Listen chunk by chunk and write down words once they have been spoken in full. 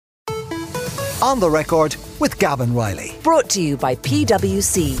On the Record with Gavin Riley. Brought to you by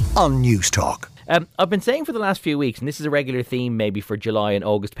PwC on Newstalk. I've been saying for the last few weeks, and this is a regular theme maybe for July and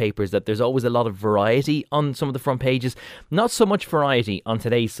August papers, that there's always a lot of variety on some of the front pages. Not so much variety on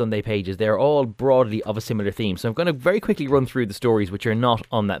today's Sunday pages. They're all broadly of a similar theme. So I'm going to very quickly run through the stories which are not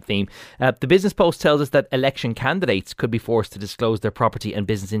on that theme. The Business Post tells us that election candidates could be forced to disclose their property and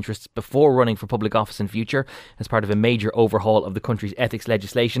business interests before running for public office in future as part of a major overhaul of the country's ethics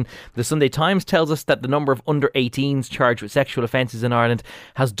legislation. The Sunday Times tells us that the number of under-18s charged with sexual offences in Ireland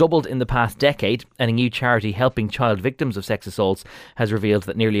has doubled in the past decade. And a new charity helping child victims of sex assaults has revealed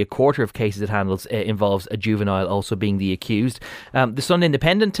that nearly a quarter of cases it handles involves a juvenile also being the accused. The Sun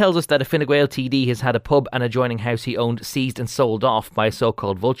Independent tells us that a Fine Gael TD has had a pub and adjoining house he owned seized and sold off by a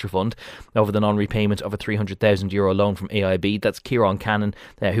so-called vulture fund over the non-repayment of a €300,000 loan from AIB. That's Ciarán Cannon,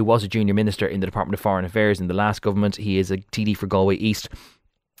 who was a junior minister in the Department of Foreign Affairs in the last government. He is a TD for Galway East.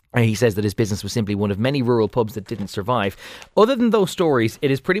 He says that his business was simply one of many rural pubs that didn't survive. Other than those stories, it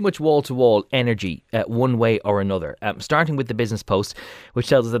is pretty much wall-to-wall energy, one way or another. Starting with the Business Post, which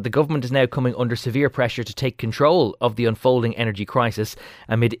tells us that the government is now coming under severe pressure to take control of the unfolding energy crisis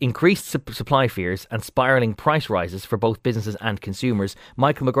amid increased supply fears and spiralling price rises for both businesses and consumers.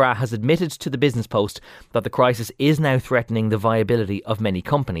 Michael McGrath has admitted to the Business Post that the crisis is now threatening the viability of many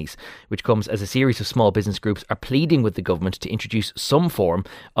companies, which comes as a series of small business groups are pleading with the government to introduce some form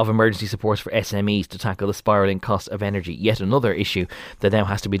of emergency support for SMEs to tackle the spiralling cost of energy. Yet another issue that now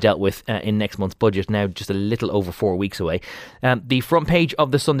has to be dealt with in next month's budget, now just a little over 4 weeks away. The front page of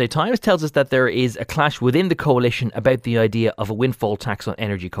the Sunday Times tells us that there is a clash within the coalition about the idea of a windfall tax on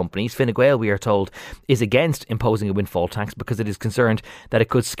energy companies. Fine Gael, we are told, is against imposing a windfall tax because it is concerned that it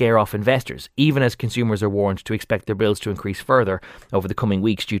could scare off investors, even as consumers are warned to expect their bills to increase further over the coming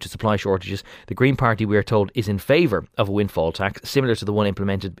weeks due to supply shortages. The Green Party, we are told, is in favour of a windfall tax, similar to the one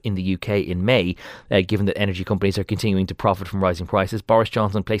implemented in the UK in May, given that energy companies are continuing to profit from rising prices. Boris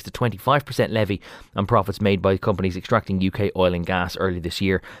Johnson placed a 25% levy on profits made by companies extracting UK oil and gas early this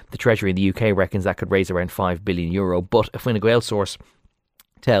year. The Treasury in the UK reckons that could raise around €5 billion, but a Fine Gael source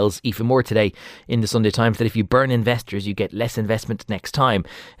tells even more today in the Sunday Times that if you burn investors, you get less investment next time.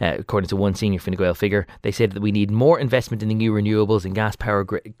 According to one senior Fine Gael figure, they said that we need more investment in the new renewables and gas power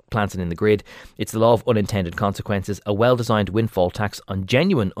plants and in the grid. It's the law of unintended consequences. A well-designed windfall tax on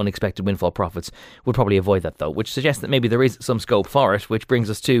genuine unexpected windfall profits would probably avoid that, though, which suggests that maybe there is some scope for it, which brings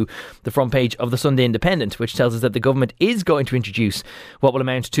us to the front page of the Sunday Independent, which tells us that the government is going to introduce what will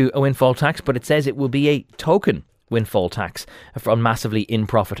amount to a windfall tax, but it says it will be a token windfall tax on massively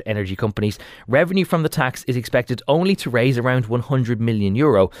in-profit energy companies. Revenue from the tax is expected only to raise around €100 million,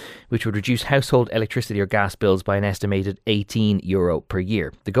 which would reduce household electricity or gas bills by an estimated €18 per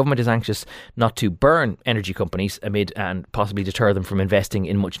year. The government is anxious not to burn energy companies amid and possibly deter them from investing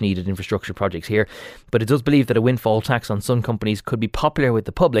in much needed infrastructure projects here, but it does believe that a windfall tax on some companies could be popular with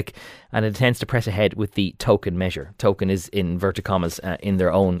the public, and it intends to press ahead with the token measure. Token is in inverted commas in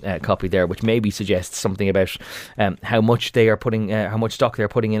their own copy there, which maybe suggests something about how much they are putting, how much stock they're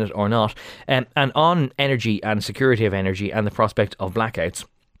putting in it or not. And on energy and security of energy and the prospect of blackouts,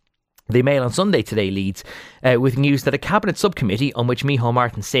 the Mail on Sunday today leads with news that a cabinet subcommittee on which Micheál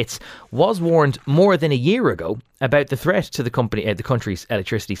Martin sits was warned more than a year ago about the threat to the country's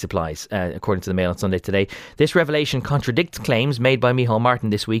electricity supplies, according to the Mail on Sunday today. This revelation contradicts claims made by Micheál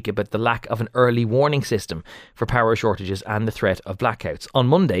Martin this week about the lack of an early warning system for power shortages and the threat of blackouts. On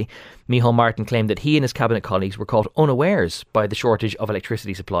Monday, Micheál Martin claimed that he and his cabinet colleagues were caught unawares by the shortage of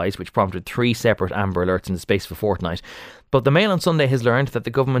electricity supplies, which prompted 3 separate Amber Alerts in the space of a fortnight. But the Mail on Sunday has learned that the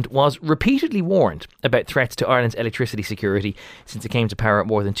government was repeatedly warned about threats to Ireland's electricity security since it came to power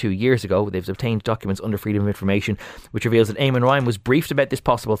more than 2 years ago. They've obtained documents under Freedom of Information which reveals that Eamon Ryan was briefed about this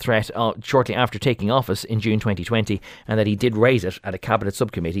possible threat shortly after taking office in June 2020, and that he did raise it at a cabinet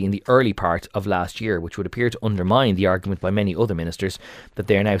subcommittee in the early part of last year, which would appear to undermine the argument by many other ministers that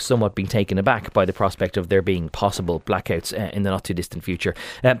they are now somewhat being taken aback by the prospect of there being possible blackouts in the not too distant future.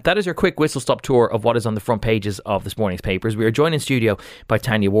 That is your quick whistle-stop tour of what is on the front pages of this morning's papers. We are joined in studio by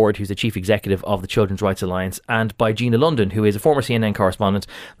Tanya Ward, who's the Chief Executive of the Children's Rights Alliance, and by Gina London, who is a former CNN correspondent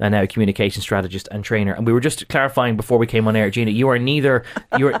and now a communication strategist and trainer. And we were just clarifying before we came on air, Gina, you are neither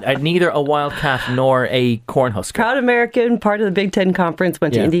a Wildcat nor a Cornhusker. Proud American, part of the Big Ten Conference,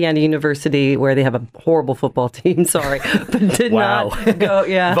 went to Indiana University where they have a horrible football team, but did not go,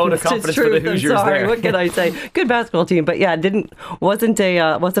 vote of confidence for the Hoosiers there. What can I say? Good basketball team, but wasn't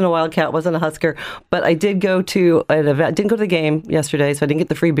a Wildcat, wasn't a Husker, but I did go to an event. I didn't go to the game yesterday, so I didn't get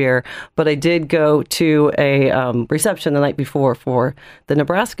the free beer, but I did go to a reception the night before for the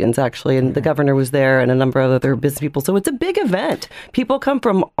Nebraskans, actually, and the governor was there and a number of other other business people. So it's a big event. People come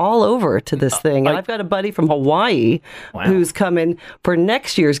from all over to this thing. And I've got a buddy from Hawaii who's coming for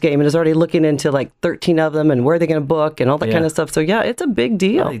next year's game and is already looking into like 13 of them and where they're going to book and all that kind of stuff. So yeah, it's a big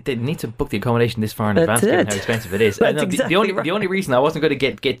deal. Well, they need to book the accommodation this far in That's advance, given it. how expensive it is. That's The only reason I wasn't going to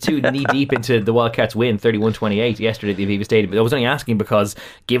get too knee deep into the Wildcats win 31-28 yesterday at the Aviva Stadium, I was only asking because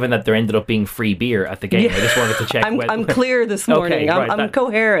given that there ended up being free beer at the game, I just wanted to check. I'm clear this morning. Okay, right, I'm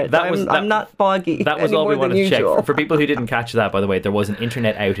coherent. I'm not foggy. That was all we wanted to check. For people who didn't catch that, by the way, there was an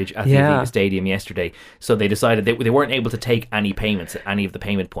internet outage at the Aviva Stadium yesterday, so they decided they weren't able to take any payments at any of the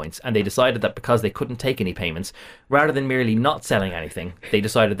payment points, and they decided that because they couldn't take any payments, rather than merely not selling anything, they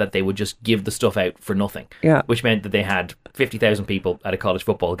decided that they would just give the stuff out for nothing. Yeah. Which meant that they had 50,000 people at a college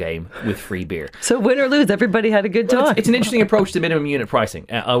football game with free beer. So win or lose, everybody had a good time. It's an interesting approach to minimum unit pricing.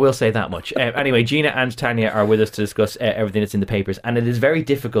 I will say that much. Anyway, Gina and Tanya are with us to discuss everything that's in the papers, and it is very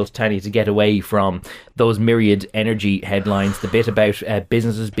difficult, Tanya, to get away from those myriad energy headlines. The bit about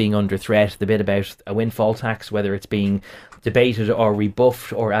businesses being under threat, the bit about a windfall tax, whether it's being debated or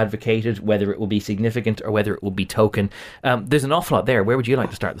rebuffed or advocated, whether it will be significant or whether it will be token. There's an awful lot there. Where would you like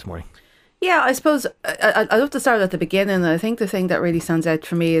to start this morning? Yeah, I suppose I'd love to start at the beginning. And I think the thing that really stands out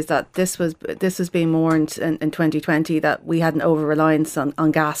for me is that this was being warned in 2020 that we had an over-reliance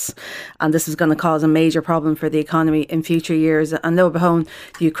on gas, and this is going to cause a major problem for the economy in future years. And lo and behold,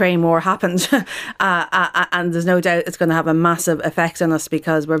 the Ukraine war happened, and there's no doubt it's going to have a massive effect on us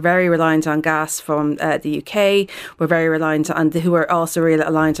because we're very reliant on gas from the UK. We're very reliant on who are also really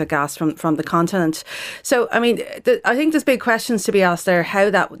reliant on gas from the continent. So, I mean, I think there's big questions to be asked there.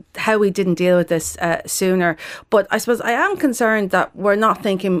 How we didn't deal with this sooner. But I suppose I am concerned that we're not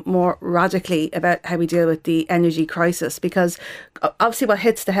thinking more radically about how we deal with the energy crisis, because obviously what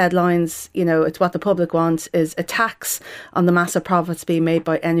hits the headlines, it's what the public wants, is a tax on the massive profits being made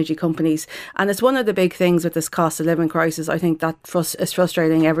by energy companies. And it's one of the big things with this cost of living crisis, I think that is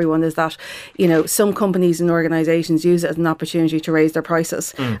frustrating everyone, is that, some companies and organisations use it as an opportunity to raise their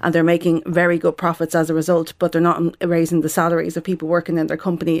prices, and they're making very good profits as a result, but they're not raising the salaries of people working in their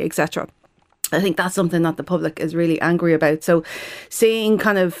company, etc. I think that's something that the public is really angry about. So seeing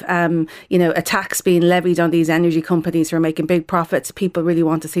kind of, a tax being levied on these energy companies who are making big profits, people really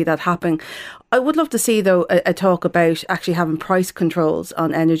want to see that happen. I would love to see, though, a talk about actually having price controls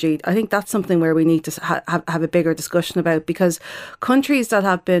on energy. I think that's something where we need to have a bigger discussion about, because countries that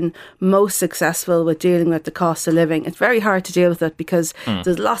have been most successful with dealing with the cost of living, it's very hard to deal with it because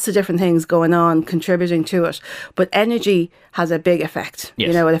there's lots of different things going on contributing to it. But energy has a big effect.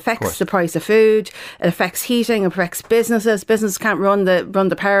 Yes, it affects the price of food, it affects heating, it affects businesses. Businesses can't run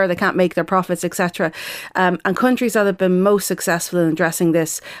the power, they can't make their profits, etc. And countries that have been most successful in addressing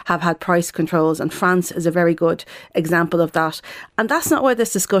this have had price controls. And France is a very good example of that. And that's not where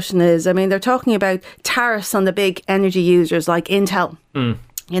this discussion is. I mean, they're talking about tariffs on the big energy users like Intel.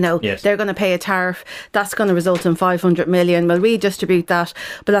 Yes. They're going to pay a tariff that's going to result in 500 million. We'll redistribute that.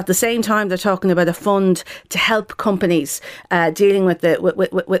 But at the same time, they're talking about a fund to help companies dealing with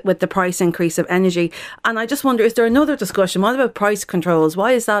the price increase of energy. And I just wonder, is there another discussion? What about price controls?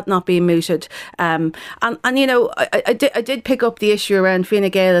 Why is that not being mooted? I did pick up the issue around Fine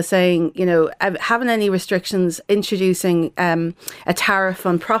Gael saying, having any restrictions, introducing a tariff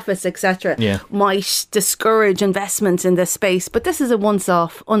on profits, etc., might discourage investments in this space. But this is a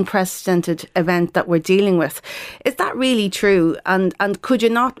once-off, unprecedented event that we're dealing with. Is that really true? And could you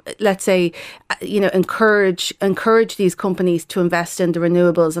not, let's say, encourage these companies to invest in the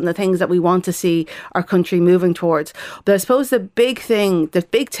renewables and the things that we want to see our country moving towards? But I suppose the big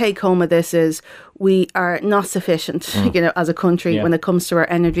take home of this is we are not sufficient, as a country when it comes to our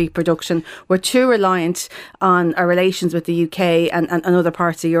energy production. We're too reliant on our relations with the UK and other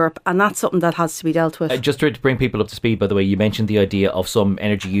parts of Europe, and that's something that has to be dealt with. Just to bring people up to speed, by the way, you mentioned the idea of some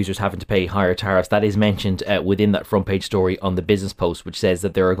energy users having to pay higher tariffs. That is mentioned within that front page story on the Business Post, which says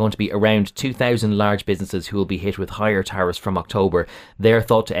that there are going to be around 2,000 large businesses who will be hit with higher tariffs from October. They're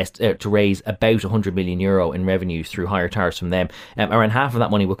thought to raise about €100 million in revenues through higher tariffs from them. Around half of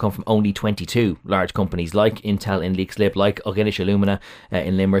that money will come from only 22 large companies like Intel in Leixlip, like Oginish Illumina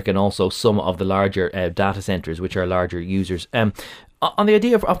in Limerick, and also some of the larger data centres, which are larger users. On the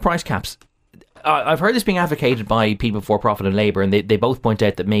idea of price caps, I've heard this being advocated by people for profit and Labour, and they both point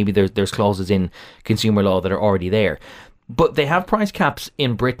out that maybe there's clauses in consumer law that are already there. But they have price caps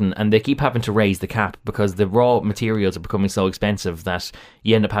in Britain, and they keep having to raise the cap because the raw materials are becoming so expensive that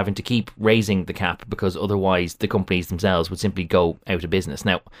you end up having to keep raising the cap, because otherwise the companies themselves would simply go out of business.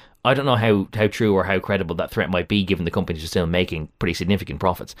 Now, I don't know how true or how credible that threat might be, given the companies are still making pretty significant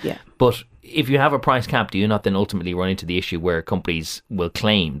profits. Yeah. But if you have a price cap, do you not then ultimately run into the issue where companies will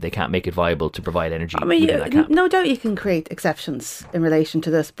claim they can't make it viable to provide energy within that cap? No doubt you can create exceptions in relation to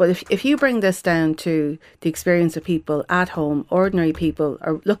this, but if you bring this down to the experience of people at home, ordinary people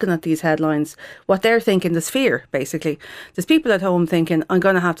are looking at these headlines, what they're thinking, there's fear, basically. There's people at home thinking, I'm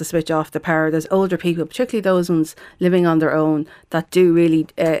going to have to switch off the power. There's older people, particularly those ones living on their own, that do really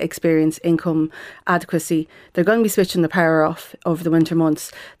experience income adequacy. They're going to be switching the power off over the winter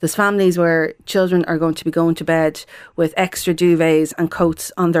months. There's families where children are going to be going to bed with extra duvets and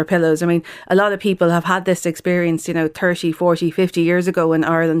coats on their pillows. I mean, a lot of people have had this experience, 30, 40, 50 years ago in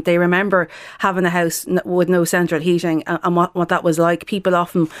Ireland. They remember having a house with no central heating and what that was like. People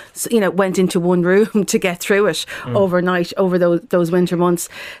often, went into one room to get through it overnight over those winter months.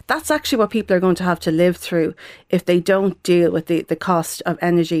 That's actually what people are going to have to live through if they don't deal with the cost of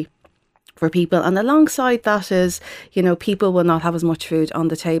energy for people. And alongside that is, people will not have as much food on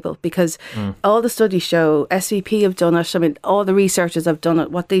the table because all the studies show, SVP have done it, I mean, all the researchers have done it.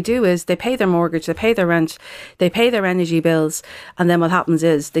 What they do is they pay their mortgage, they pay their rent, they pay their energy bills, and then what happens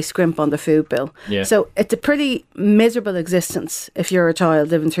is they scrimp on the food bill. Yeah. So it's a pretty miserable existence if you're a child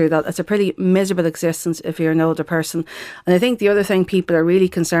living through that. It's a pretty miserable existence if you're an older person. And I think the other thing people are really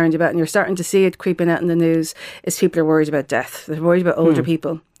concerned about, and you're starting to see it creeping out in the news, is people are worried about death. They're worried about older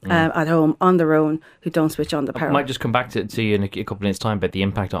people at home on their own who don't switch on the power. I might just come back to you in a couple of minutes' time about the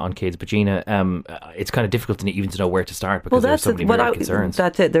impact on kids, but Gina, it's kind of difficult even to know where to start because there's so many myriad concerns.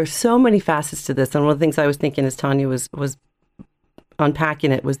 That's it. There's so many facets to this, and one of the things I was thinking as Tanya was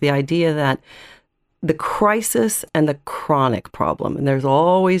unpacking it was the idea that the crisis and the chronic problem. And there's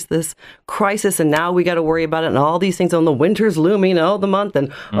always this crisis, and now we got to worry about it, and all these things on the winter's looming all the month,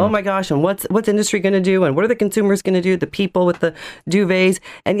 and oh my gosh, and what's industry going to do, and what are the consumers going to do, the people with the duvets,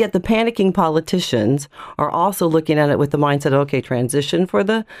 and yet the panicking politicians are also looking at it with the mindset, okay, transition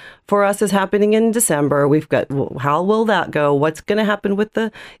for us is happening in December. We've got, how will that go? What's going to happen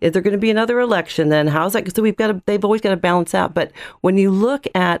is there going to be another election then? How's that? So they've always got to balance out. But when you look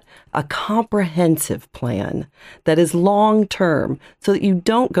at a comprehensive plan that is long term, so that you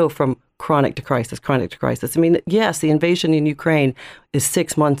don't go from chronic to crisis. I mean, yes, the invasion in Ukraine is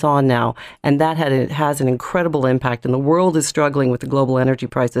 6 months on now, and that has an incredible impact, and the world is struggling with the global energy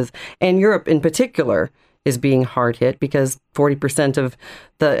prices, and Europe in particular is being hard hit because 40% of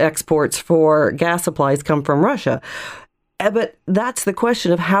the exports for gas supplies come from Russia. But that's the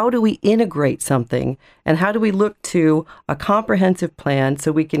question of how do we integrate something, and how do we look to a comprehensive plan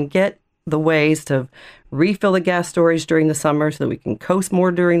so we can get the ways to refill the gas storage during the summer so that we can coast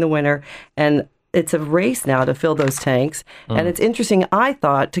more during the winter. And it's a race now to fill those tanks. And it's interesting, I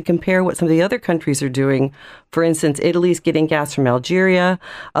thought, to compare what some of the other countries are doing. For instance, Italy's getting gas from Algeria.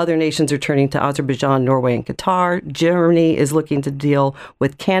 Other nations are turning to Azerbaijan, Norway, and Qatar. Germany is looking to deal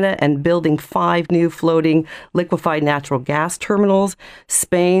with Canada and building 5 new floating liquefied natural gas terminals.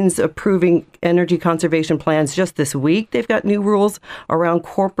 Spain's approving energy conservation plans just this week. They've got new rules around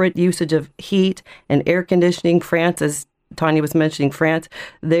corporate usage of heat and air conditioning. France is Tanya was mentioning France,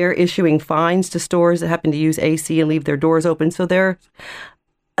 they're issuing fines to stores that happen to use AC and leave their doors open. So there's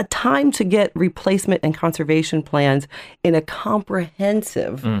a time to get replacement and conservation plans in a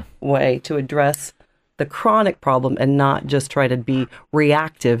comprehensive way to address the chronic problem and not just try to be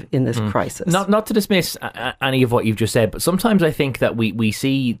reactive in this crisis. Not to dismiss any of what you've just said, but sometimes I think that we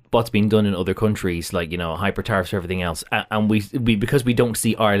see what's being done in other countries, like, hyper tariffs or everything else, and we because we don't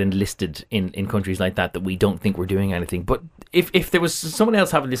see Ireland listed in countries like that we don't think we're doing anything. But if there was someone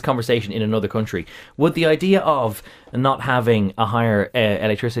else having this conversation in another country, would the idea of not having a higher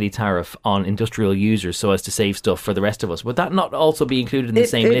electricity tariff on industrial users so as to save stuff for the rest of us, would that not also be included in the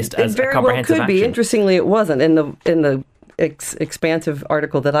same list as a comprehensive action? It very well could be. Interestingly, it wasn't in the expansive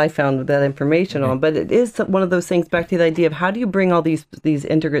article that I found that information on, but it is one of those things, back to the idea of how do you bring all these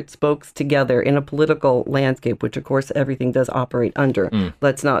integrate spokes together in a political landscape, which of course everything does operate under.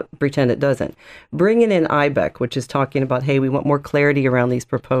 Let's not pretend it doesn't. Bringing in IBEC, which is talking about, hey, we want more clarity around these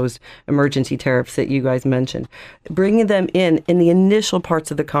proposed emergency tariffs that you guys mentioned. Bringing them in the initial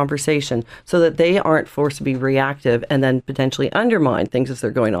parts of the conversation so that they aren't forced to be reactive and then potentially undermine things as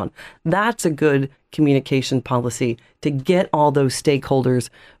they're going on. That's a good communication policy to get all those stakeholders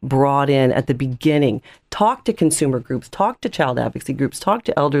brought in at the beginning. Talk to consumer groups, talk to child advocacy groups, talk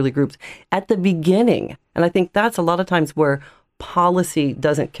to elderly groups at the beginning. And I think that's a lot of times where policy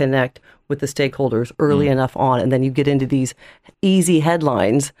doesn't connect with the stakeholders early enough on. And then you get into these easy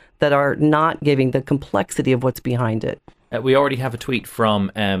headlines that are not giving the complexity of what's behind it. We already have a tweet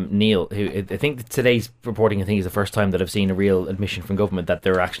from Neil, who I think today's reporting, I think, is the first time that I've seen a real admission from government that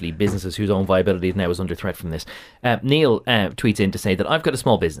there are actually businesses whose own viability now is under threat from this. Neil tweets in to say that I've got a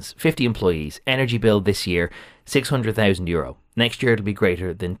small business, 50 employees, energy bill this year, €600,000. Next year it'll be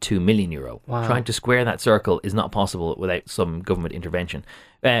greater than €2 million. Wow. Trying to square that circle is not possible without some government intervention,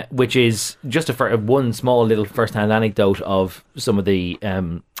 which is just one small little first-hand anecdote of some of the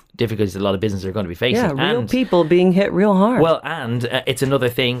difficulties a lot of businesses are going to be facing. Yeah, real people being hit real hard. Well, and it's another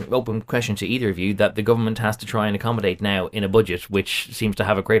thing, open question to either of you, that the government has to try and accommodate now in a budget which seems to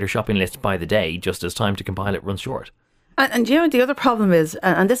have a greater shopping list by the day, just as time to compile it runs short. And you know, the other problem is,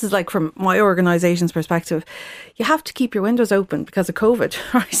 and this is like from my organisation's perspective, you have to keep your windows open because of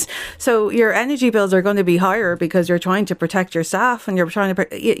COVID, right? So your energy bills are going to be higher because you're trying to protect your staff and you're trying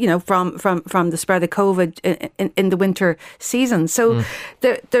to, from the spread of COVID in the winter season. So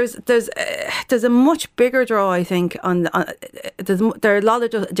there's a much bigger draw, I think, there are a lot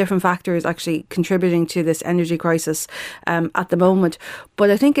of different factors actually contributing to this energy crisis at the moment. But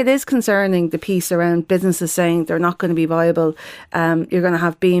I think it is concerning, the piece around businesses saying they're not going to be viable. You're going to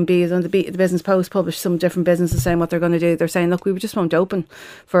have B&Bs, and the Business Post published some different businesses saying what they're going to do. They're saying, look, we just won't open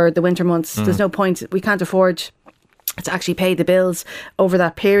for the winter months. There's no point. We can't afford to actually pay the bills over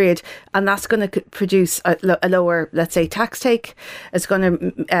that period, and that's going to produce a lower, let's say, tax take. It's going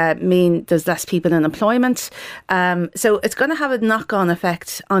to mean there's less people in employment, so it's going to have a knock-on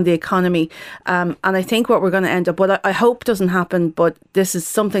effect on the economy, and I think what we're going to end up, what I hope doesn't happen, but this is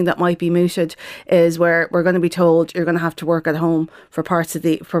something that might be mooted, is where we're going to be told you're going to have to work at home for parts of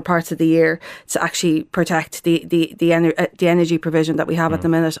the year to actually protect the energy provision that we have at the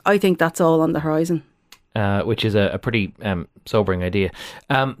minute. I think that's all on the horizon. Which is a pretty sobering idea.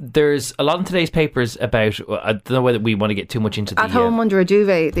 There's a lot in today's papers about, I don't know whether we want to get too much into the... At home under a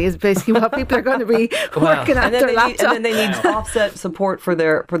duvet is basically what people are going to be working at their laptop. And then they need offset support for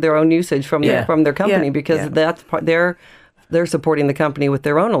their own usage from their company, because that's part, they're supporting the company with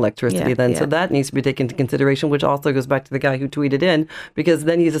their own electricity then. So that needs to be taken into consideration, which also goes back to the guy who tweeted in, because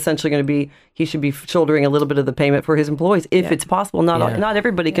then he's essentially going to be, he should be shouldering a little bit of the payment for his employees if it's possible. Not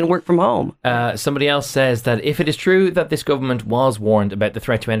everybody can work from home. Somebody else says that if it is true that this government was warned about the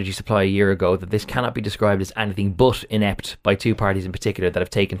threat to energy supply a year ago, that this cannot be described as anything but inept by two parties in particular that have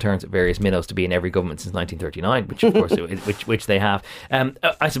taken turns at various minnows to be in every government since 1939, which of course which they have.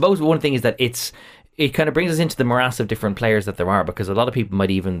 I suppose one thing is that it kind of brings us into the morass of different players that there are, because a lot of people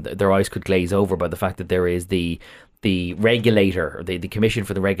might even, their eyes could glaze over by the fact that there is the regulator, or the Commission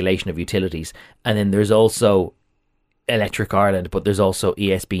for the Regulation of Utilities, and then there's also Electric Ireland, but there's also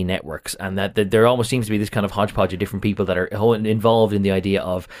ESB networks, and that there almost seems to be this kind of hodgepodge of different people that are involved in the idea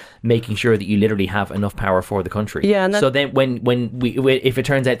of making sure that you literally have enough power for the country. Yeah, and so then when if it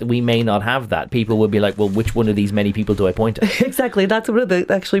turns out that we may not have that, people will be like, well, which one of these many people do I point to? Exactly. That's one of the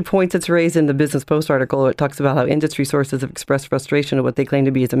actually points that's raised in the Business Post article. It talks about how industry sources have expressed frustration at what they claim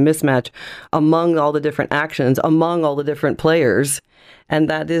to be as a mismatch among all the different actions, among all the different players. And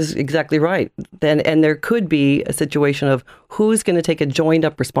that is exactly right. And there could be a situation of who's going to take a joined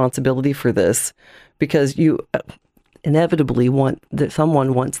up responsibility for this, because you inevitably want that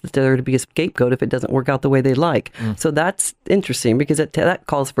someone wants there to be a scapegoat if it doesn't work out the way they like. So that's interesting, because that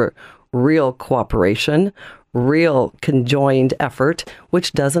calls for real cooperation, real conjoined effort,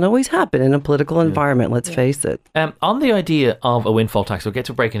 which doesn't always happen in a political environment, let's face it. On the idea of a windfall tax, we'll get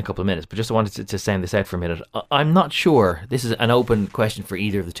to a break in a couple of minutes, but just wanted to sound this out for a minute. I'm not sure, this is an open question for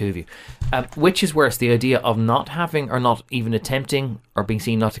either of the two of you, which is worse, the idea of not having, or not even attempting, or being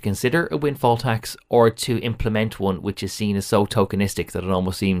seen not to consider a windfall tax, or to implement one which is seen as so tokenistic that it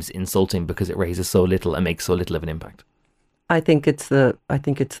almost seems insulting because it raises so little and makes so little of an impact? I think it's the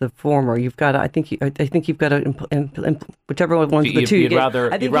former. You've got to. I think you've got to whichever one's the two. You'd rather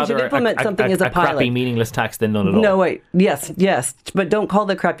implement something as a pilot. Crappy meaningless tax than none at all. No, wait. Yes, but don't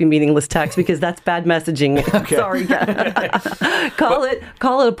call it crappy meaningless tax, because that's bad messaging. Sorry, call it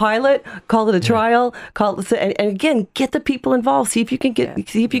a pilot. Call it a trial. And again, get the people involved. See if you can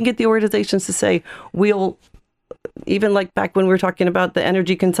get the organizations to say, we'll. Even like back when we were talking about the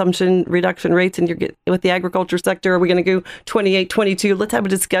energy consumption reduction rates, and with the agriculture sector, are we going to go 28, 22? Let's have a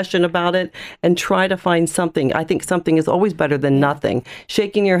discussion about it and try to find something. I think something is always better than nothing.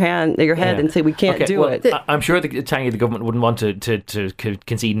 Shaking your head and say we can't do it. I'm sure Tanya, the government wouldn't want to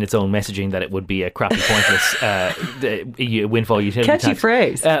concede in its own messaging that it would be a crappy, pointless windfall utility tax. Catchy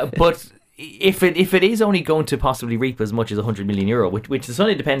phrase. But if it is only going to possibly reap as much as €100 million, which the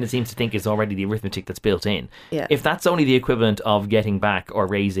Sun Independent seems to think is already the arithmetic that's built in, if that's only the equivalent of getting back or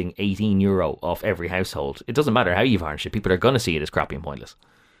raising €18 off every household, it doesn't matter how you varnish it, people are going to see it as crappy and pointless.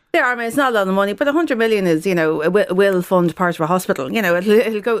 Yeah, I mean, it's not a lot of money, but 100 million is, it will fund part of a hospital.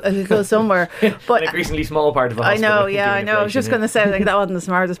 It'll go somewhere. But an increasingly small part of a hospital. I know. I was just going to say, that wasn't the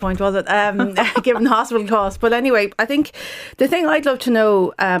smartest point, was it? Given hospital costs. But anyway, I think the thing I'd love to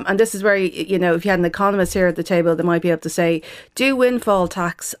know, and this is where, if you had an economist here at the table, they might be able to say, do windfall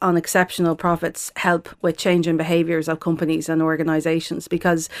tax on exceptional profits help with changing behaviours of companies and organisations?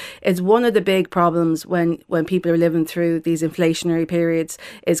 Because it's one of the big problems when people are living through these inflationary periods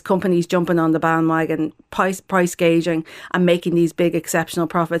is companies jumping on the bandwagon, price gauging and making these big exceptional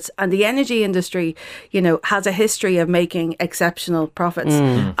profits. And the energy industry, has a history of making exceptional profits.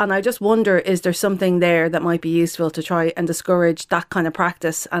 And I just wonder, is there something there that might be useful to try and discourage that kind of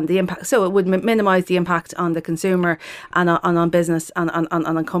practice and the impact, so it would minimise the impact on the consumer and on business and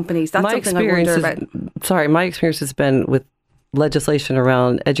on companies? That's something I wonder about. My experience has been with legislation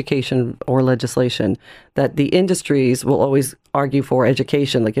around education or legislation that the industries will always argue for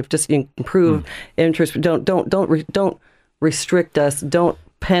education. Like, if just improve interest, don't restrict us, don't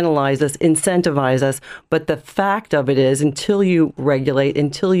penalize us, incentivize us. But the fact of it is, until you regulate,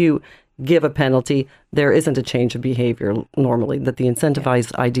 until you give a penalty, there isn't a change of behavior normally, that the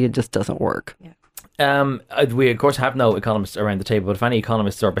incentivized idea just doesn't work. Yeah. We of course have no economists around the table, but if any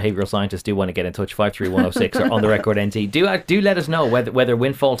economists or behavioural scientists do want to get in touch, 53106 or on the record NT, do let us know whether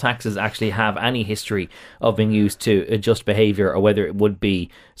windfall taxes actually have any history of being used to adjust behaviour, or whether it would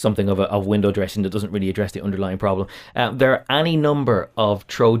be something of window dressing that doesn't really address the underlying problem. There are any number of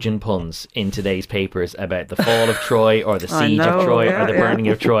Trojan puns in today's papers about the fall of Troy, or the siege of Troy, or the burning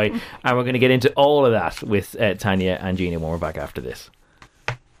of Troy, and we're going to get into all of that with Tanya and Gina when we're back after this.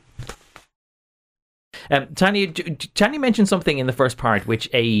 Tanya mentioned something in the first part which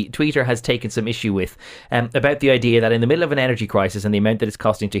a tweeter has taken some issue with, about the idea that in the middle of an energy crisis and the amount that it's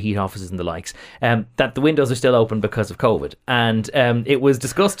costing to heat offices and the likes, that the windows are still open because of COVID. And it was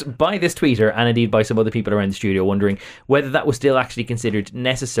discussed by this tweeter, and indeed by some other people around the studio, wondering whether that was still actually considered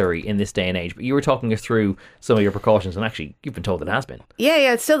necessary in this day and age. But you were talking us through some of your precautions, and actually you've been told it has been.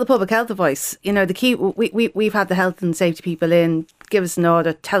 Yeah, it's still the public health advice. The key, we've had the health and safety people in, give us an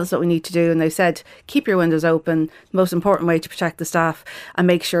order, tell us what we need to do, and they said keep your windows open, the most important way to protect the staff, and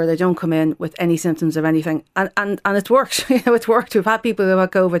make sure they don't come in with any symptoms of anything. And it's worked. It's worked. We've had people who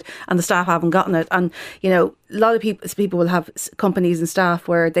have COVID and the staff haven't gotten it. And a lot of people will have companies and staff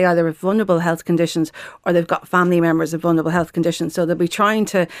where they either have vulnerable health conditions or they've got family members with vulnerable health conditions. So they'll be trying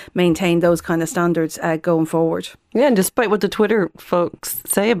to maintain those kind of standards going forward. Yeah, and despite what the Twitter folks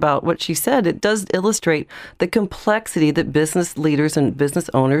say about what she said, it does illustrate the complexity that business leaders and business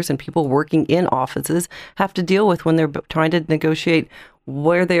owners and people working in offices have to deal with when they're trying to negotiate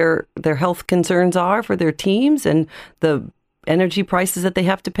where their health concerns are for their teams and the energy prices that they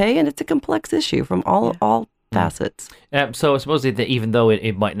have to pay. And it's a complex issue from all facets. So I suppose that even though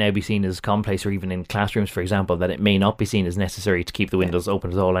it might now be seen as commonplace, or even in classrooms, for example, that it may not be seen as necessary to keep the windows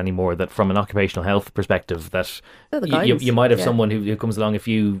open at all anymore, that from an occupational health perspective, that you might have someone who comes along, if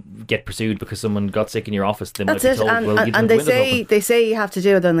you get pursued because someone got sick in your office, they might be told, and they say you have to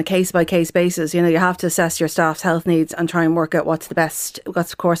do it on a case-by-case basis. You have to assess your staff's health needs and try and work out what's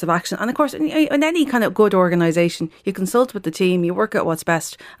the course of action. And of course, in any kind of good organisation, you consult with the team, you work out what's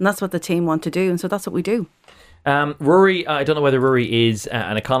best, and that's what the team want to do, and so that's what we do. Rory, I don't know whether Rory is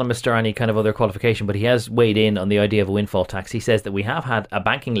an economist or any kind of other qualification, but he has weighed in on the idea of a windfall tax. He says that we have had a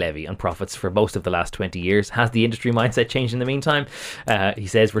banking levy on profits for most of the last 20 years. Has the industry mindset changed in the meantime? He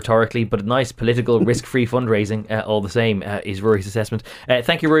says rhetorically, but a nice political risk-free fundraising all the same, is Rory's assessment.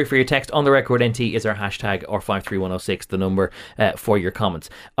 Thank you, Rory, for your text. On the record NT is our hashtag, or 53106, the number for your comments.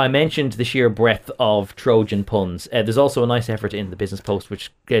 I mentioned the sheer breadth of Trojan puns. There's also a nice effort in the Business Post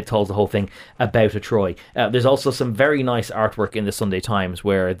which tells the whole thing about a Troy. There's also some very nice artwork in the Sunday Times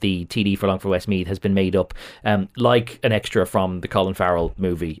where the TD for Longford Westmeath has been made up like an extra from the Colin Farrell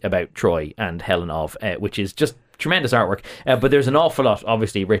movie about Troy and Helen of, which is just tremendous artwork. But there's an awful lot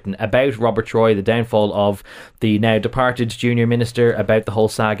obviously written about Robert Troy, the downfall of the now departed junior minister, about the whole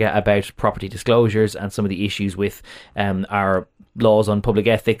saga, about property disclosures and some of the issues with our laws on public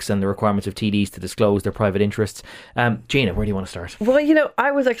ethics and the requirements of TDs to disclose their private interests. Gina, where do you want to start? Well,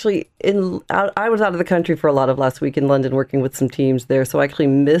 I was actually I was out of the country for a lot of last week in London working with some teams there, so I actually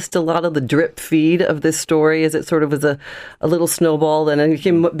missed a lot of the drip feed of this story as it sort of was a little snowball, and then it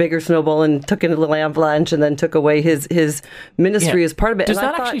became a bigger snowball and took in a little avalanche and then took away his ministry as part of it. Does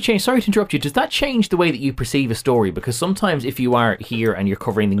that actually change? Sorry to interrupt you. Does that change the way that you perceive a story? Because sometimes if you are here and you're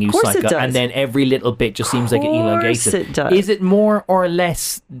covering the news cycle and then every little bit just seems like it elongates it. It does. Is it more more or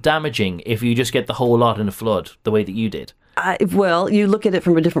less damaging if you just get the whole lot in a flood, the way that you did? Well, you look at it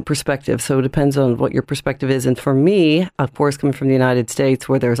from a different perspective, so it depends on what your perspective is. And for me, of course, coming from the United States,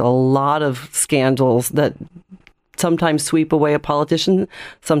 where there's a lot of scandals that sometimes sweep away a politician,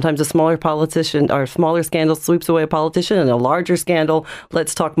 sometimes a smaller politician or smaller scandal sweeps away a politician, and a larger scandal,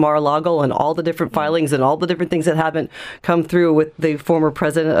 let's talk Mar-a-Lago and all the different filings and all the different things that haven't come through with the former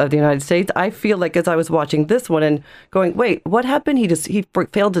president of the United States. I feel like as I was watching this one and going, wait, what happened? He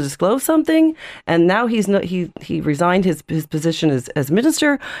failed to disclose something, and now he resigned his position as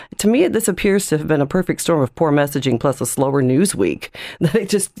minister. To me, this appears to have been a perfect storm of poor messaging plus a slower news week.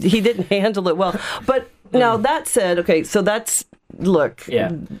 That he didn't handle it well. But now that said, okay, so that's look. Yeah.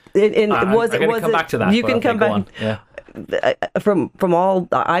 I'm going to come back to that. You can come back. Yeah. From all,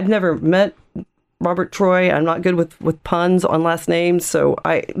 I've never met Robert Troy. I'm not good with puns on last names, so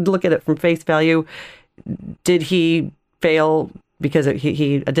I look at it from face value. Did he fail because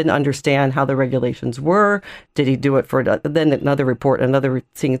he didn't understand how the regulations were? Did he do it for then another report, another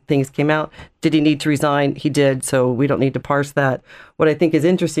things came out? Did he need to resign? He did, so we don't need to parse that. What I think is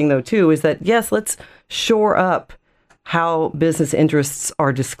interesting, though, too, is that, yes, let's shore up how business interests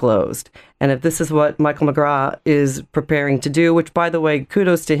are disclosed. And if this is what Michael McGrath is preparing to do, which, by the way,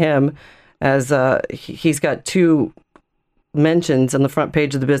 kudos to him, as he's got 2 mentions on the front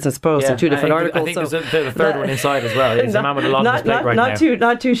page of the Business Post in 2 different articles. I think there's the third one inside as well. He's a man with a lot on his plate right now.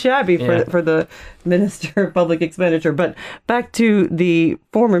 Not too shabby for the Minister of Public Expenditure. But back to the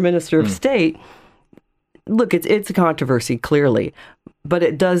former Minister of State. Look, it's a controversy, clearly, but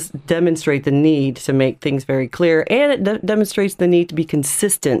it does demonstrate the need to make things very clear, and it demonstrates the need to be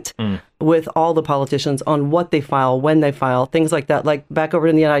consistent with all the politicians on what they file, when they file, things like that. Like back over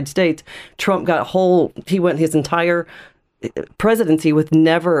in the United States, Trump he went his entire presidency with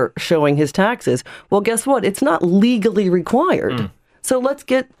never showing his taxes. Well, guess what? It's not legally required. So let's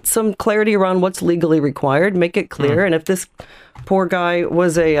get some clarity around what's legally required, make it clear. And if this poor guy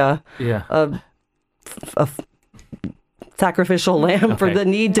was a sacrificial lamb for the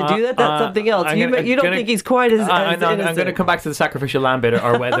need to do that, that's something else. You don't think he's quite as innocent. I'm going to come back to the sacrificial lamb bit,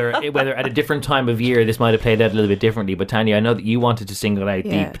 or whether at a different time of year this might have played out a little bit differently. But Tanya, I know that you wanted to single out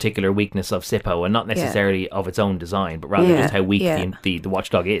the particular weakness of SIPO, and not necessarily of its own design, but rather just how weak the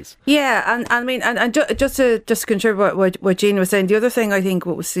watchdog is. Yeah, and I mean, and just to contribute what Jean was saying, the other thing I think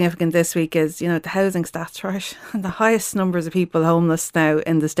what was significant this week is, the housing stats, right? The highest numbers of people homeless now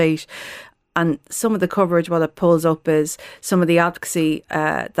in the state. And some of the coverage, what it pulls up is some of the advocacy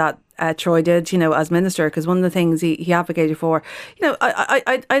that Troy did, as minister, because one of the things he advocated for,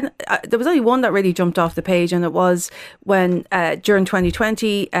 I there was only one that really jumped off the page, and it was when during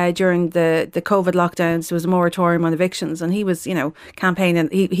 2020, during the COVID lockdowns, there was a moratorium on evictions, and he was, campaigning.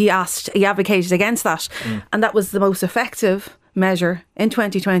 He advocated against that, and that was the most effective measure in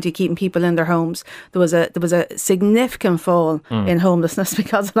 2020, keeping people in their homes. There was a significant fall in homelessness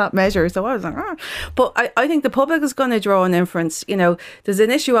because of that measure. So I was like, But I think the public is going to draw an inference. There's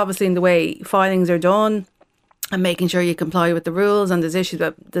an issue obviously in the way filings are done and making sure you comply with the rules, and there's issues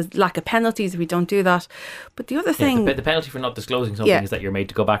that there's lack of penalties if we don't do that. But the other thing, the penalty for not disclosing something is that you're made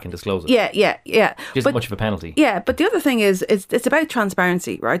to go back and disclose it. Yeah. Isn't much of a penalty. Yeah, but the other thing is it's about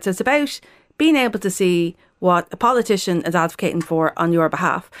transparency, right? So it's about being able to see what a politician is advocating for on your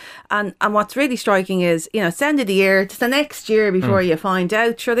behalf. And what's really striking is, it's the end of the year, it's the next year before you find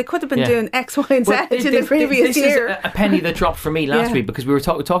out. Sure, they could have been doing X, Y and Z in the previous year. This is a penny that dropped for me last week, because we were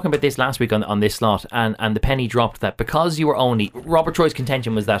talking about this last week on this slot, and the penny dropped that because you were Robert Troy's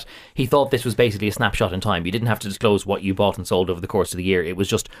contention was that he thought this was basically a snapshot in time. You didn't have to disclose what you bought and sold over the course of the year. It was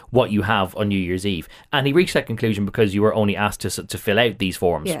just what you have on New Year's Eve. And he reached that conclusion because you were only asked to fill out these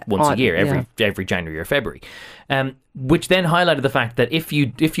forms once a year, every January or February. Which then highlighted the fact that if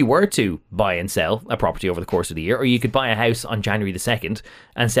you were to buy and sell a property over the course of the year, or you could buy a house on January the 2nd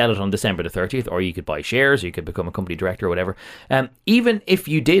and sell it on December the 30th, or you could buy shares, or you could become a company director or whatever, even if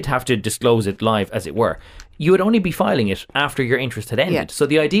you did have to disclose it live, as it were, you would only be filing it after your interest had ended. Yeah. So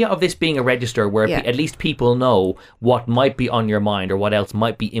the idea of this being a register where at least people know what might be on your mind or what else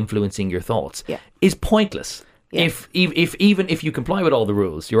might be influencing your thoughts is pointless. Yeah. Even if you comply with all the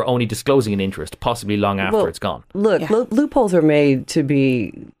rules, you're only disclosing an interest possibly long after it's gone. Look, loopholes are made to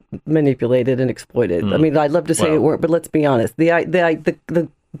be manipulated and exploited. I mean, I'd love to say it weren't, but let's be honest. The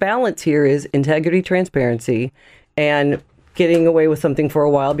balance here is integrity, transparency, and getting away with something for a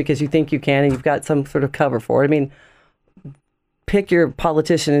while because you think you can and you've got some sort of cover for it. I mean, pick your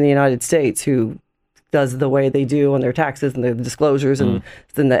politician in the United States who does the way they do on their taxes and their disclosures, and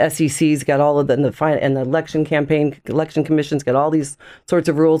then the SEC's got all of the, and the election commission's got all these sorts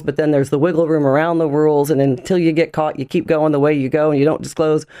of rules, but then there's the wiggle room around the rules, and until you get caught, you keep going the way you go, and you don't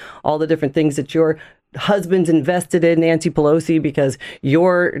disclose all the different things that your husband's invested in, Nancy Pelosi, because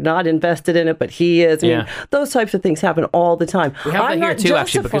you're not invested in it, but he is. I mean, those types of things happen all the time. We have that here too,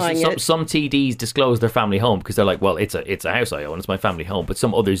 actually, because some TDs disclose their family home because they're like, well, it's a house I own, it's my family home, but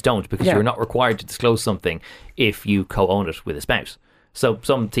some others don't, because you're not required to disclose something if you co-own it with a spouse. So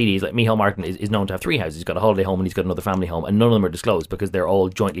some TDs, like Micheál Martin, is known to have 3 houses. He's got a holiday home and he's got another family home, and none of them are disclosed because they're all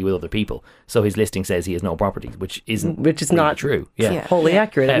jointly with other people. So his listing says he has no properties, which is really not true. Wholly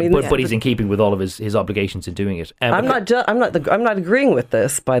accurate. I mean, but he's in keeping with all of his obligations in doing it. I'm not agreeing with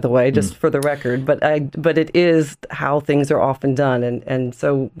this, by the way, just for the record. But it is how things are often done, and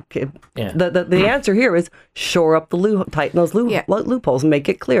so the answer here is shore up tighten those loopholes, and make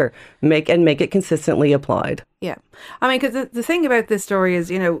it clear, make it consistently applied. Yeah. I mean, because the thing about this story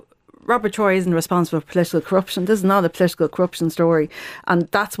is, Robert Troy isn't responsible for political corruption. This is not a political corruption story. And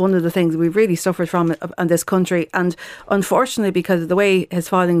that's one of the things we've really suffered from in this country. And unfortunately, because of the way his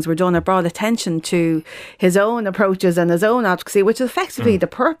filings were done, it brought attention to his own approaches and his own advocacy, which is effectively the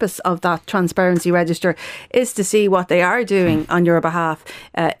purpose of that transparency register, is to see what they are doing on your behalf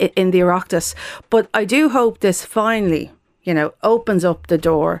in the Oireachtas. But I do hope this finally opens up the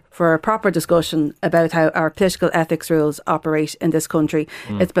door for a proper discussion about how our political ethics rules operate in this country.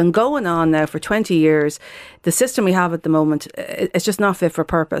 It's been going on now for 20 years. The system we have at the moment, it's just not fit for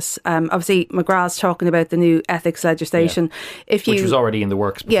purpose. Obviously, McGrath's talking about the new ethics legislation. Which was already in the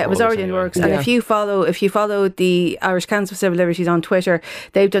works before. Yeah, it was already in the works. And if you follow the Irish Council for Civil Liberties on Twitter,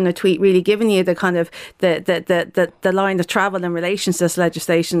 they've done a tweet really giving you the kind of the line of travel in relation to this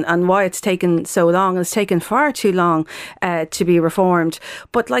legislation and why it's taken so long. And it's taken far too long to be reformed.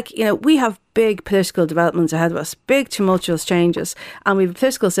 But we have big political developments ahead of us, big tumultuous changes, and we have a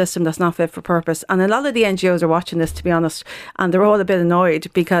political system that's not fit for purpose. And a lot of the NGOs are watching this, to be honest, and they're all a bit annoyed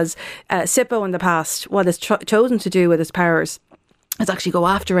because SIPO in the past, what it's chosen to do with its powers is actually go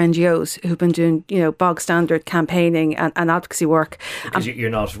after NGOs who've been doing, bog standard campaigning and advocacy work. Because you're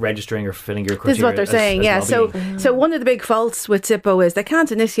not registering or fulfilling your criteria. This is what they're saying, yeah. So one of the big faults with SIPO is they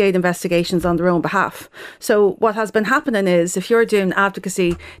can't initiate investigations on their own behalf. So what has been happening is, if you're doing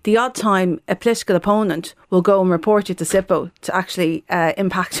advocacy, the odd time a political opponent will go and report you to SIPO to actually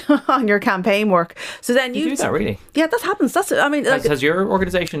impact on your campaign work. So then you do that, really? Yeah, that happens. Has your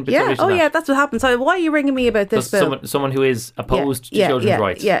organisation been subject to that? Yeah, that's what happens. So why are you ringing me about this bill? Someone who is opposed to children's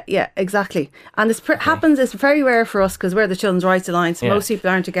rights. Yeah, exactly. And this happens. It's very rare for us because we're the Children's Rights Alliance. Most people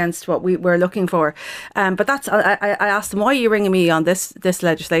aren't against what we're looking for. But that's I asked them, why are you ringing me on this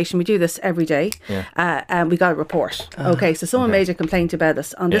legislation? We do this every day. And we got a report. Okay, so someone made a complaint about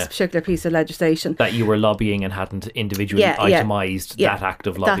us on this particular piece of legislation. That you were lobbying and hadn't individually itemised that act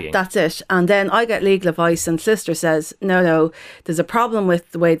of lobbying. That's it. And then I get legal advice and solicitor says, no, there's a problem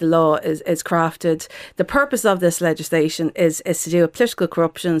with the way the law is crafted. The purpose of this legislation is to do with political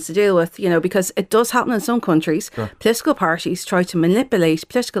corruption, to deal with, because it does happen in some countries. Sure. Political parties try to manipulate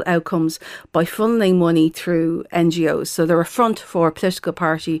political outcomes by funneling money through NGOs. So they're a front for a political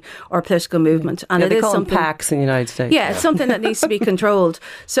party or political movement. And they call them PACs in the United States. Yeah, it's something that needs to be controlled.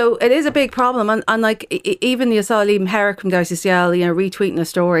 So it is a big problem. And like, even you saw Liam Herrick from the ICCL, retweeting a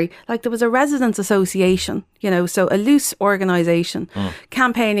story. Like, there was a residents association, so a loose organisation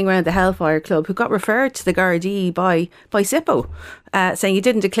campaigning around the Hellfire Club who got referred to the Gardaí by SIPO. Saying you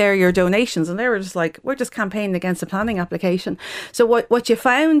didn't declare your donations, and they were just like, we're just campaigning against a planning application. So what you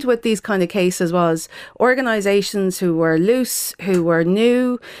found with these kind of cases was organisations who were loose, who were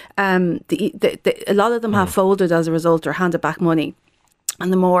new, a lot of them have folded as a result or handed back money.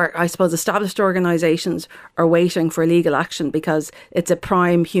 And the more, I suppose, established organisations are waiting for legal action because it's a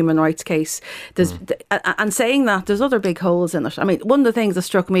prime human rights case. And saying that, there's other big holes in it. I mean, one of the things that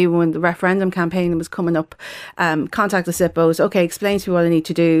struck me when the referendum campaign was coming up, contact the SIPOs, okay, explain to me what I need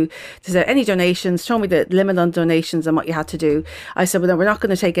to do. Is there any donations? Show me the limit on donations and what you had to do. I said, well, no, we're not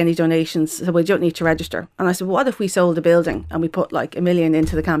going to take any donations, so we don't need to register. And I said, well, what if we sold a building and we put like $1 million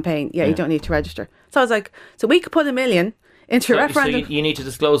into the campaign? Yeah, you don't need to register. So I was like, so we could put $1 million into a referendum. So you need to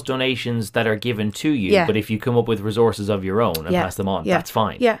disclose donations that are given to you, but if you come up with resources of your own and pass them on, that's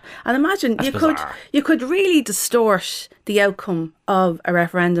fine. Yeah, and imagine you could really distort the outcome of a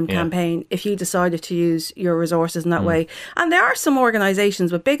referendum campaign if you decided to use your resources in that way. And there are some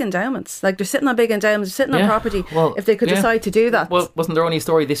organisations with big endowments, like they're sitting on big endowments, they're sitting on property, if they could decide to do that. Well, wasn't there only a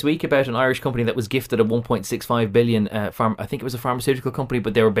story this week about an Irish company that was gifted a 1.65 billion I think it was a pharmaceutical company,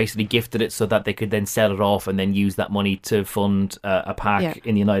 but they were basically gifted it so that they could then sell it off and then use that money to fund a PAC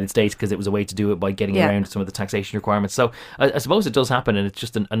in the United States, because it was a way to do it by getting around some of the taxation requirements. So I suppose it does happen, and it's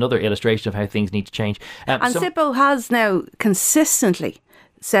just another illustration of how things need to change. And SIPO has now consistently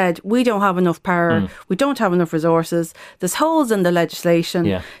said, we don't have enough power, we don't have enough resources, there's holes in the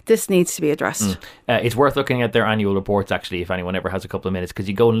legislation, this needs to be addressed. It's worth looking at their annual reports, actually, if anyone ever has a couple of minutes, because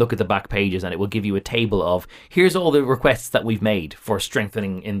you go and look at the back pages and it will give you a table of, here's all the requests that we've made for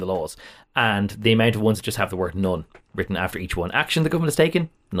strengthening in the laws, and the amount of ones that just have the word none written after each one. Action the government has taken?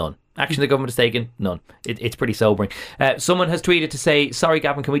 None. Action the government has taken? None. It's pretty sobering. Someone has tweeted to say, sorry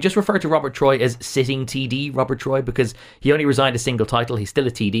Gavin, can we just refer to Robert Troy as sitting TD Robert Troy, because he only resigned a single title. He's still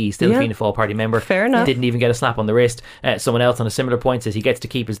a TD, he's still a Fianna Fáil party member. Fair enough. Didn't even get a slap on the wrist. Someone else on a similar point says he gets to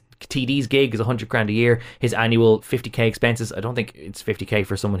keep his TD's gig, is 100 grand a year, his annual 50k expenses. I don't think it's 50k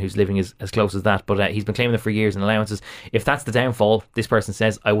for someone who's living as close as that, but he's been claiming them for years in allowances. If that's the downfall, this person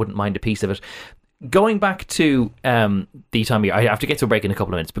says, I wouldn't mind a piece of it. Going back to the time of year, I have to get to a break in a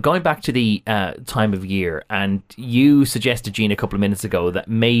couple of minutes, but going back to the time of year, and you suggested, Gene, a couple of minutes ago that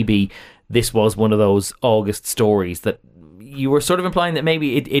maybe this was one of those August stories that you were sort of implying that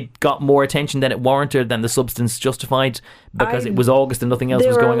maybe it got more attention than it warranted, than the substance justified, because it was August and nothing else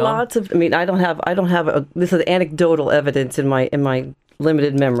was going on. There were lots of, I mean, I don't have this is anecdotal evidence in my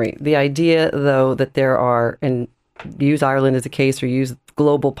limited memory. The idea, though, that there are, and use Ireland as a case or use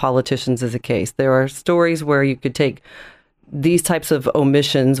global politicians as a case, there are stories where you could take these types of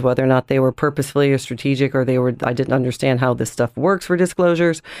omissions, whether or not they were purposefully or strategic, or I didn't understand how this stuff works for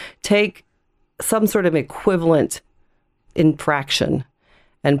disclosures, take some sort of equivalent infraction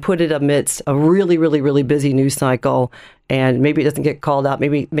and put it amidst a really, really, really busy news cycle, and maybe it doesn't get called out,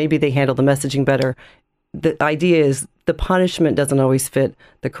 maybe they handle the messaging better. The idea is the punishment doesn't always fit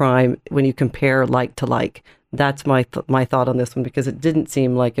the crime when you compare like to like. That's my thought on this one, because it didn't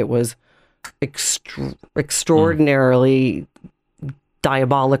seem like it was extraordinarily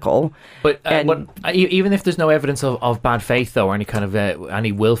diabolical. But even if there's no evidence of bad faith, though, or any kind of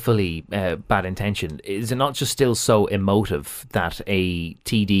any willfully bad intention, is it not just still so emotive that a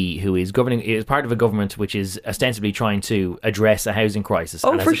TD who is part of a government which is ostensibly trying to address a housing crisis,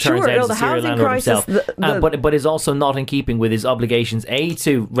 and for sure, the housing crisis, but is also not in keeping with his obligations, A,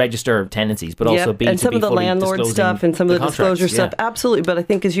 to register tenancies, but also B, and to some be of the landlord stuff and some of the disclosure stuff, absolutely. But I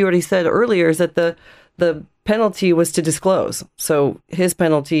think, as you already said earlier, is that the penalty was to disclose. So his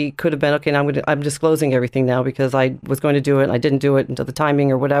penalty could have been, okay, now I'm disclosing everything now because I was going to do it and I didn't do it until the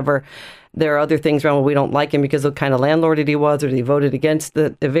timing or whatever. There are other things around where we don't like him because of the kind of landlord that he was, or he voted against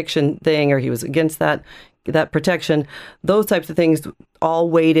the eviction thing, or he was against that protection. Those types of things all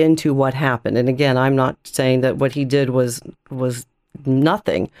weighed into what happened. And again, I'm not saying that what he did was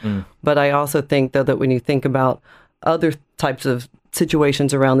nothing, but I also think, though, that when you think about other types of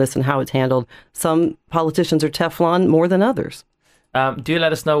situations around this and how it's handled, some politicians are Teflon more than others. Do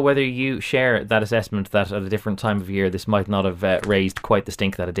let us know whether you share that assessment, that at a different time of year this might not have raised quite the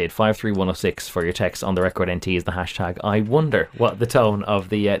stink that it did. 53106 for your text. On the record NT is the hashtag. I wonder what the tone of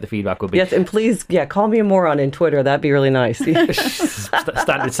the feedback will be. Yes, and please, call me a moron in Twitter. That'd be really nice.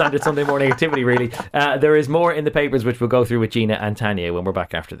 Standard Sunday morning activity, really. There is more in the papers, which we'll go through with Gina and Tanya when we're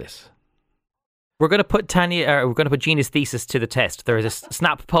back after this. We're going to put Gina's thesis to the test. There is a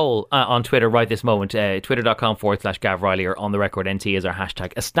snap poll on Twitter right this moment. Twitter.com/Gav Riley, or On The Record NT is our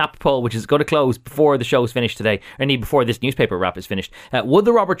hashtag. A snap poll which is going to close before the show's finished today, or indeed before this newspaper wrap is finished. Would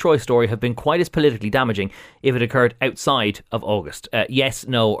the Robert Troy story have been quite as politically damaging if it occurred outside of August? Yes,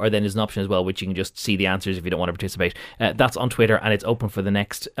 no, or then there's an option as well, which you can just see the answers if you don't want to participate. That's on Twitter, and it's open for the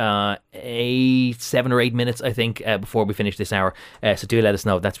next 7 or 8 minutes, I think, before we finish this hour. So do let us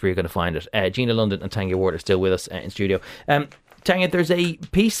know. That's where you're going to find it. Gina London and Tanya Ward are still with us in studio. Tanya, there's a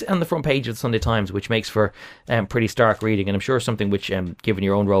piece on the front page of the Sunday Times which makes for pretty stark reading, and I'm sure something which, given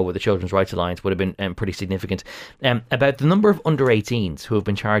your own role with the Children's Rights Alliance, would have been pretty significant, about the number of under 18s who have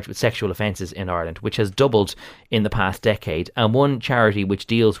been charged with sexual offences in Ireland, which has doubled in the past decade. And one charity which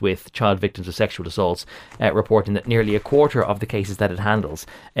deals with child victims of sexual assaults reporting that nearly a quarter of the cases that it handles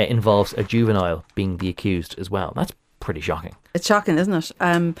involves a juvenile being the accused as well. That's pretty shocking. It's shocking, isn't it?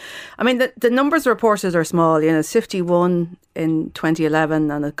 I mean, the numbers reported are small. It's 51 in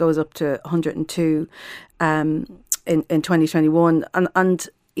 2011, and it goes up to 102 in 2021. And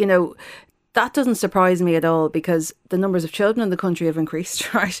that doesn't surprise me at all, because the numbers of children in the country have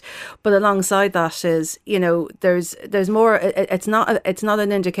increased, right? But alongside that is, there's more. It's not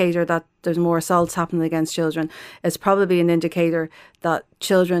an indicator that there's more assaults happening against children. It's probably an indicator that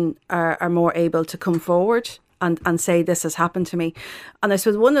children are more able to come forward and say, this has happened to me. And I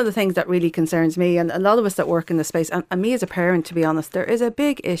suppose one of the things that really concerns me, and a lot of us that work in the space, and me as a parent, to be honest, there is a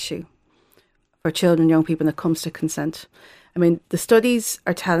big issue for children and young people when it comes to consent. I mean, the studies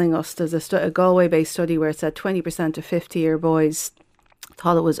are telling us, there's a Galway-based study where it said 20% of 50-year boys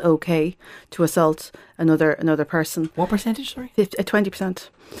thought it was okay to assault another person. What percentage, sorry? 20%.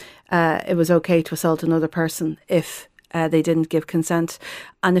 It was okay to assault another person if they didn't give consent.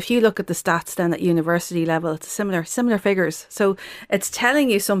 And if you look at the stats then at university level, it's similar figures. So it's telling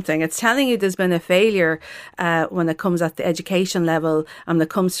you something. It's telling you there's been a failure when it comes at the education level and when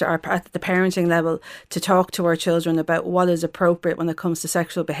it comes to at the parenting level to talk to our children about what is appropriate when it comes to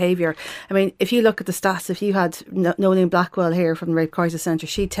sexual behaviour. I mean, if you look at the stats, if you had Nolene Blackwell here from the Rape Crisis Centre,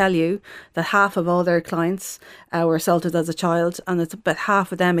 she'd tell you that half of all their clients were assaulted as a child, and it's about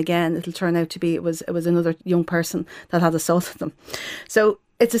half of them again, it'll turn out to be it was another young person that had assaulted them. So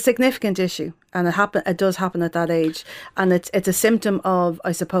it's a significant issue, and it does happen at that age, and it's a symptom of,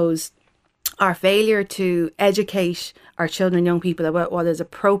 I suppose, our failure to educate our children and young people about what is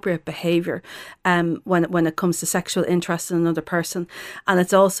appropriate behaviour when it comes to sexual interest in another person. And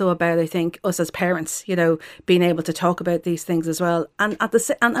it's also about, I think, us as parents, being able to talk about these things as well. And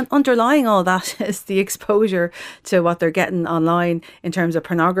and underlying all that is the exposure to what they're getting online in terms of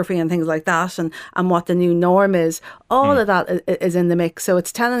pornography and things like that, and what the new norm is. All of that is in the mix. So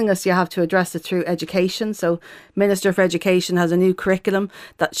it's telling us you have to address it through education. So Minister for Education has a new curriculum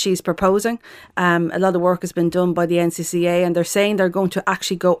that she's proposing. A lot of work has been done by the NCCA, and they're saying they're going to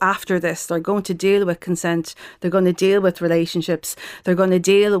actually go after this. They're going to deal with consent. They're going to deal with relationships. They're going to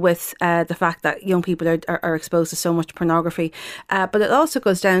deal with the fact that young people are exposed to so much pornography. But it also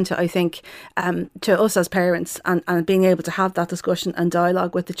goes down to, I think, to us as parents and being able to have that discussion and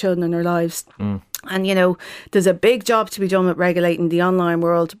dialogue with the children in their lives. And, there's a big job to be done with regulating the online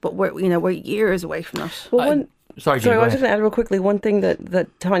world, but we're years away from that. Well, Sorry, Jim, I was just going to add real quickly one thing that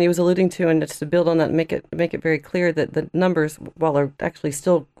Tanya was alluding to, and just to build on that and make it very clear that the numbers, while are actually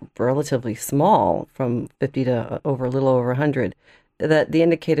still relatively small, from 50 to a little over 100, that the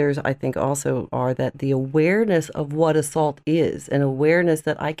indicators, I think, also are that the awareness of what assault is, and awareness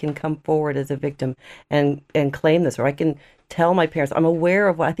that I can come forward as a victim and claim this, or I can tell my parents, I'm aware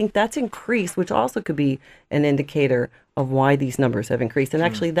of what, I think that's increased, which also could be an indicator of why these numbers have increased. And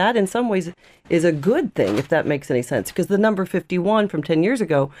actually that in some ways is a good thing, if that makes any sense, because the number 51 from 10 years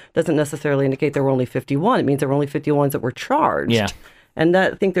ago doesn't necessarily indicate there were only 51. It means there were only 51s that were charged. Yeah. And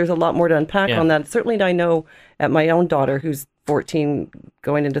I think there's a lot more to unpack on that. Certainly I know at my own daughter, who's 14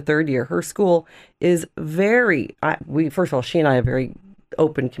 going into third year, her school is first of all, she and I have very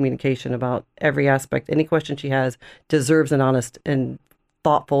open communication about every aspect. Any question she has deserves an honest and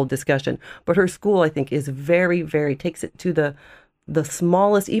thoughtful discussion. But her school, I think, is very, very, takes it to the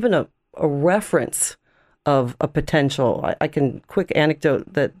smallest, even a reference of a potential. I can quick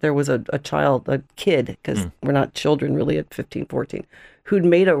anecdote that there was a kid, because we're not children really at 15, 14, who'd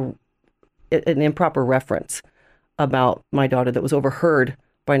made an improper reference about my daughter that was overheard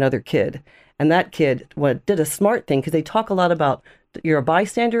by another kid. And that kid did a smart thing, because they talk a lot about you're a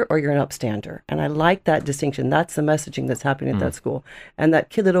bystander or you're an upstander. And I like that distinction. That's the messaging that's happening at that school. And that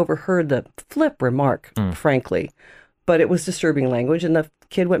kid had overheard the flip remark, frankly, but it was disturbing language. And the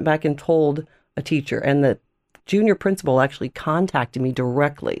kid went back and told a teacher, and the junior principal actually contacted me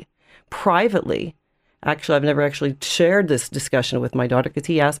directly, privately. Actually, I've never actually shared this discussion with my daughter, because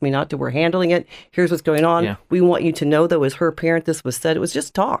he asked me not to. We're handling it. Here's what's going on. Yeah. We want you to know, though, as her parent, this was said. It was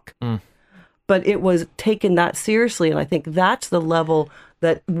just talk. But it was taken that seriously. And I think that's the level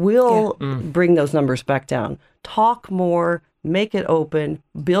that will bring those numbers back down. Talk more, make it open,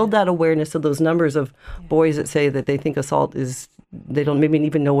 build that awareness of those numbers of boys that say that they think assault is, they don't maybe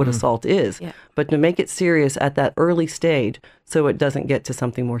even know what assault is, but to make it serious at that early stage so it doesn't get to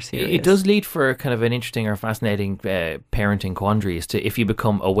something more serious. It does lead for kind of an interesting or fascinating parenting quandary as to if you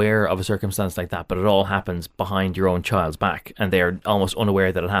become aware of a circumstance like that, but it all happens behind your own child's back and they're almost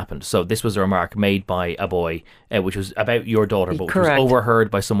unaware that it happened. So this was a remark made by a boy, which was about your daughter, but which was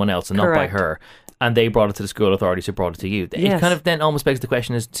overheard by someone else and not by her. And they brought it to the school authorities who brought it to you. It kind of then almost begs the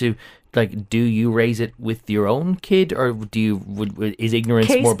question as to, like, do you raise it with your own kid, or is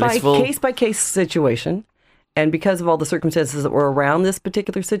ignorance more blissful? Case by case situation. And because of all the circumstances that were around this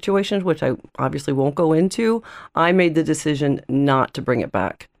particular situation, which I obviously won't go into, I made the decision not to bring it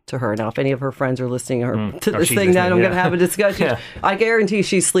back to her. Now, if any of her friends are listening to this she's thing now, I'm listening, going to have a discussion. I guarantee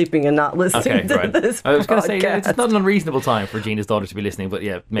she's sleeping and not listening to this I was going to say, podcast. it's not an unreasonable time for Gina's daughter to be listening, but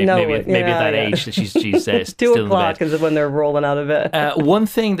maybe at that age that she's 2 still in the o'clock bed. is when they're rolling out of bed. One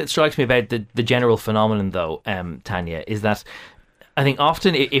thing that strikes me about the general phenomenon, though, Tanya, is that I think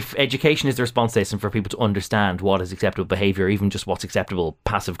often if education is the response system for people to understand what is acceptable behaviour, even just what's acceptable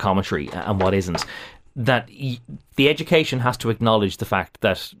passive commentary and what isn't, that the education has to acknowledge the fact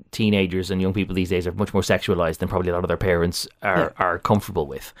that teenagers and young people these days are much more sexualised than probably a lot of their parents are comfortable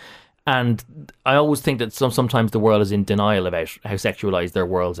with. And I always think that sometimes the world is in denial about how sexualised their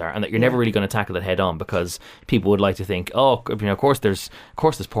worlds are, and that you're never really going to tackle it head on, because people would like to think, of course there's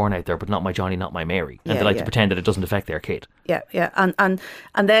porn out there, but not my Johnny, not my Mary, and they like to pretend that it doesn't affect their kid. And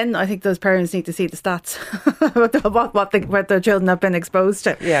then I think those parents need to see the stats what their children have been exposed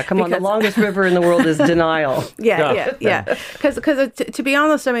to. Yeah, come on. The longest river in the world is denial. Yeah. Because to be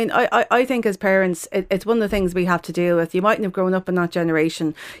honest, I mean, I think as parents, it's one of the things we have to deal with. You mightn't have grown up in that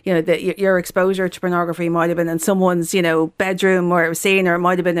generation. You know, that your exposure to pornography might have been in someone's, bedroom where it was seen, or it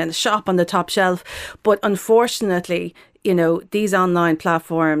might have been in a shop on the top shelf. But unfortunately, these online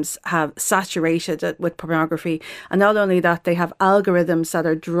platforms have saturated it with pornography. And not only that, they have algorithms that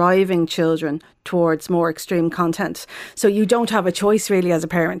are driving children towards more extreme content. So you don't have a choice really as a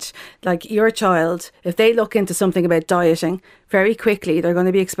parent. Like your child, if they look into something about dieting, very quickly they're going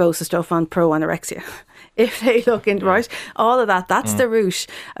to be exposed to stuff on pro-anorexia. If they look into all of that's the route,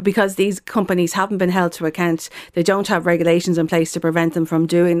 because these companies haven't been held to account. They don't have regulations in place to prevent them from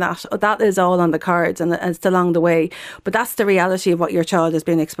doing that. That is all on the cards, and it's along the way. But that's the reality of what your child is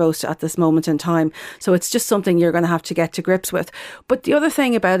being exposed to at this moment in time. So it's just something you're going to have to get to grips with. But the other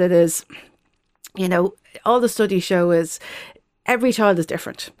thing about it is, all the studies show is every child is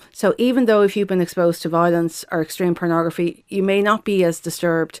different. So even though if you've been exposed to violence or extreme pornography, you may not be as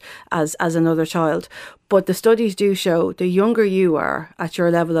disturbed as another child. But the studies do show the younger you are at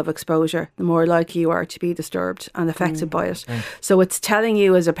your level of exposure, the more likely you are to be disturbed and affected by it. So it's telling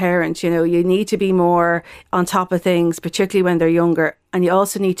you as a parent, you need to be more on top of things, particularly when they're younger. And you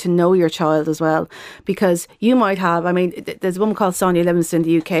also need to know your child as well, because you might have, there's a woman called Sonia Livingston in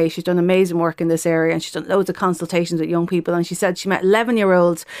the UK. She's done amazing work in this area, and she's done loads of consultations with young people. And she said she met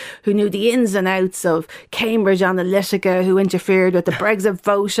 11-year-olds who knew the ins and outs of Cambridge Analytica, who interfered with the Brexit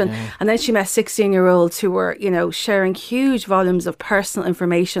vote. And then she met 16-year-olds who were, sharing huge volumes of personal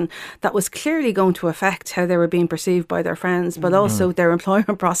information that was clearly going to affect how they were being perceived by their friends, but also their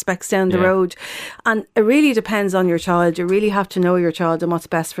employment prospects down the road. And it really depends on your child. You really have to know your child and what's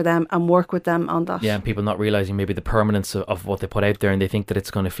best for them and work with them on that. Yeah, and people not realising maybe the permanence of what they put out there, and they think that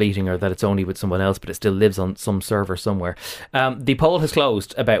it's kind of fleeting or that it's only with someone else, but it still lives on some server somewhere. The poll has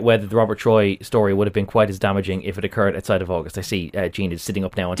closed about whether the Robert Troy story would have been quite as damaging if it occurred outside of August. I see Jean is sitting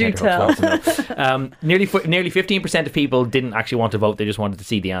up now and Do tell. Nearly 15% of people didn't actually want to vote, they just wanted to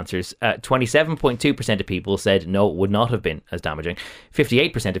see the answers. 27.2% of people said no, it would not have been as damaging.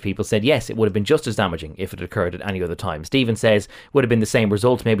 58% of people said yes, it would have been just as damaging if it had occurred at any other time. Stephen says would have been the same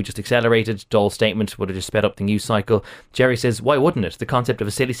result, maybe just accelerated. Dole's statement would have just sped up the news cycle. Jerry says, why wouldn't it? The concept of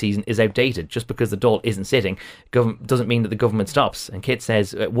a silly season is outdated. Just because the Dáil isn't sitting doesn't mean that the government stops. And Kit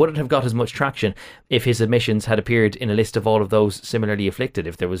says, would it have got as much traction if his admissions had appeared in a list of all of those similarly afflicted,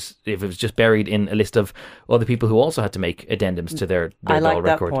 if it was just buried in a list of other people who also had to make addendums to their Dáil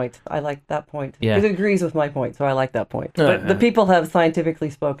record? I like that point. Yeah. It agrees with my point, so I like that point. But the people have scientifically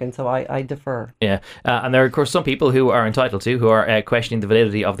spoken, so I defer. Yeah, and there are of course some people who are entitled to, who are questioning the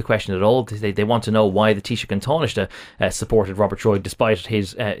validity of the question at all. They want to know why the Taoiseach and Taoiseach supported Robert Troy, despite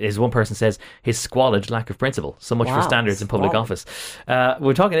his, as one person says, his squalid lack of principle. So much for standards in public office.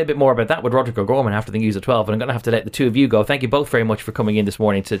 We're talking a bit more about that with Roderick O'Gorman after the news at 12, and I'm going to have to let the two of you go. Thank you both very much for coming in this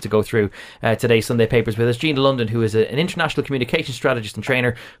morning to go through today's Sunday papers with us. Gina London, who is an international communication strategist and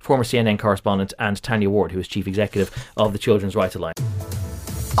trainer, former CNN correspondent, and Tanya Ward, who is Chief Executive of the Children's Rights Alliance.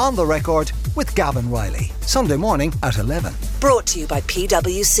 On the Record with Gavin Riley, Sunday morning at 11. Brought to you by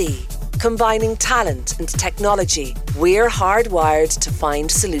PwC. Combining talent and technology, we're hardwired to find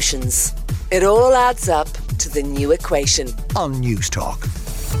solutions. It all adds up to the new equation. On News Talk.